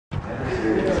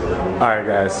Alright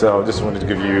guys, so just wanted to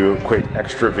give you a quick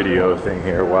extra video thing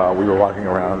here. While we were walking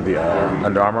around the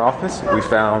Under Armour office, we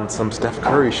found some Steph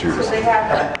Curry shoes.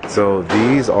 So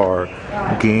these are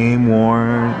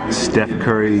game-worn Steph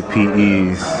Curry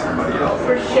PEs.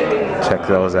 Check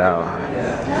those out.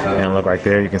 And look right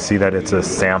there, you can see that it's a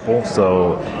sample,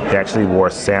 so they actually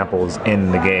wore samples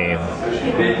in the game.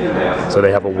 So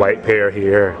they have a white pair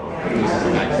here,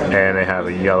 and they have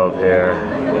a yellow pair.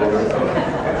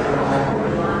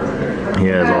 He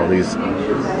has all these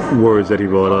words that he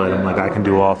wrote on them, like "I can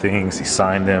do all things." He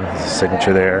signed them, his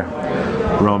signature there.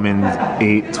 Romans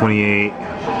 8:28.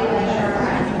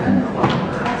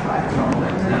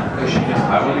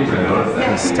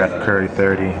 Steph Curry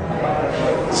 30.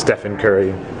 Stephen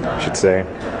Curry, I should say.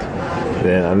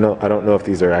 Then I don't know if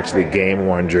these are actually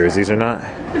game-worn jerseys or not,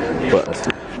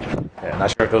 but yeah,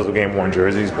 not sure if those are game-worn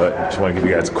jerseys, but just want to give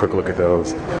you guys a quick look at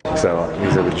those. So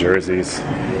these are the jerseys.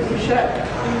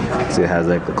 See, it has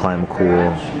like the Climb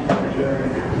Cool,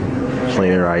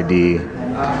 player ID,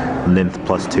 length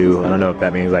 +2. I don't know if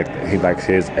that means like he likes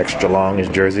his extra long, his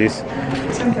jerseys.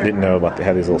 Didn't know about they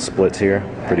have these little splits here.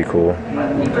 Pretty cool.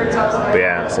 But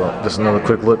yeah, so just another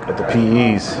quick look at the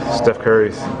PEs, Steph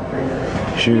Curry's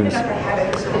shoes,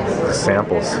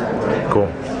 samples. Cool.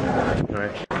 All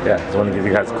right. Yeah, just want to give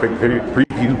you guys a quick video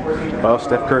preview of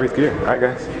Steph Curry's gear. All right,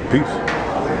 guys. Peace.